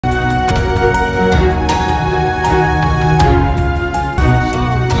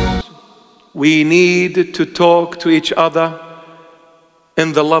We need to talk to each other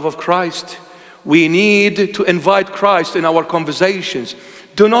in the love of Christ. We need to invite Christ in our conversations.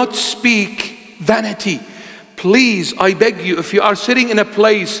 Do not speak vanity. Please, I beg you, if you are sitting in a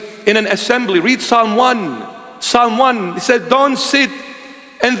place, in an assembly, read Psalm 1. Psalm 1, it says, don't sit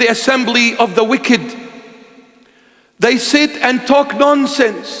in the assembly of the wicked. They sit and talk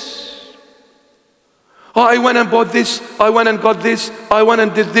nonsense. Oh, I went and bought this, I went and got this, I went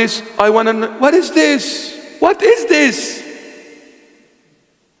and did this, I went and... What is this? What is this?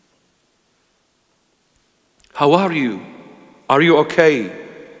 How are you? Are you okay?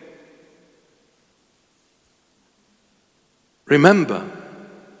 Remember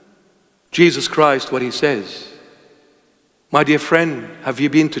Jesus Christ, what he says. My dear friend, have you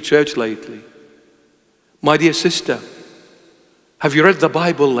been to church lately? My dear sister, have you read the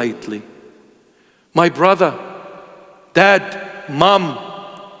Bible lately? My brother, dad, mom,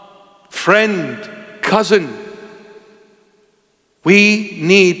 friend, cousin, we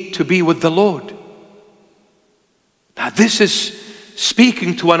need to be with the Lord. Now this is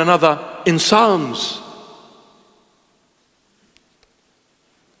speaking to one another in Psalms.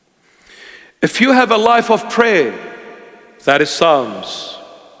 If you have a life of prayer, that is Psalms.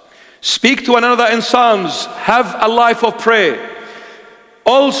 Speak to one another in Psalms. Have a life of prayer.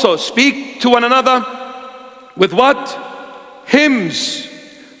 Also speak to one another with what? Hymns,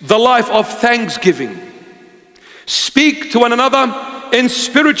 the life of thanksgiving. Speak to one another in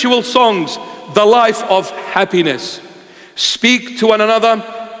spiritual songs, the life of happiness. Speak to one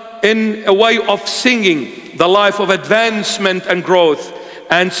another in a way of singing, the life of advancement and growth.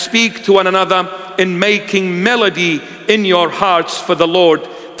 And speak to one another in making melody in your hearts for the Lord.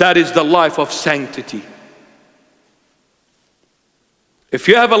 That is the life of sanctity. If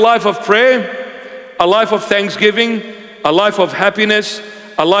you have a life of prayer, a life of thanksgiving, a life of happiness,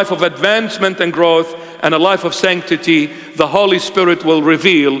 a life of advancement and growth, and a life of sanctity, the Holy Spirit will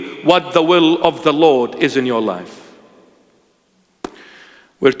reveal what the will of the Lord is in your life.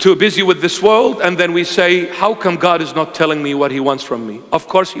 We're too busy with this world, and then we say, how come God is not telling me what he wants from me? Of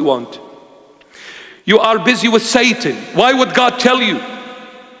course he won't. You are busy with Satan. Why would God tell you?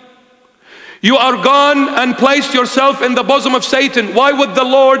 You are gone and placed yourself in the bosom of Satan. Why would the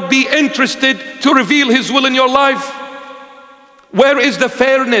Lord be interested to reveal his will in your life? Where is the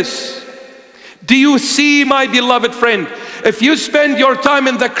fairness? Do you see, my beloved friend, if you spend your time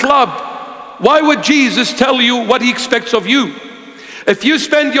in the club, why would Jesus tell you what he expects of you? If you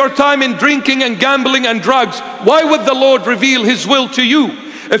spend your time in drinking and gambling and drugs, why would the Lord reveal his will to you?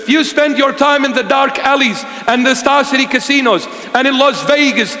 If you spend your time in the dark alleys and the Star City casinos and in Las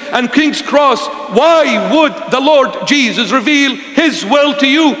Vegas and King's Cross, why would the Lord Jesus reveal his will to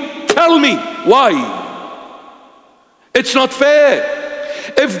you? Tell me, why? It's not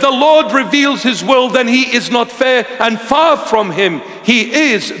fair. If the Lord reveals his will, then he is not fair, and far from him, he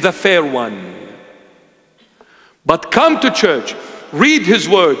is the fair one. But come to church, read his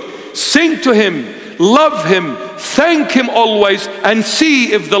word, sing to him, love him, thank him always, and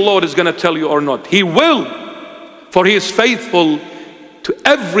see if the Lord is going to tell you or not. He will, for he is faithful to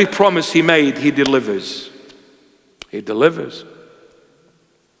every promise he made. He delivers. He delivers.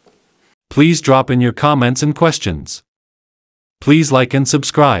 Please drop in your comments and questions. Please like and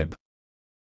subscribe.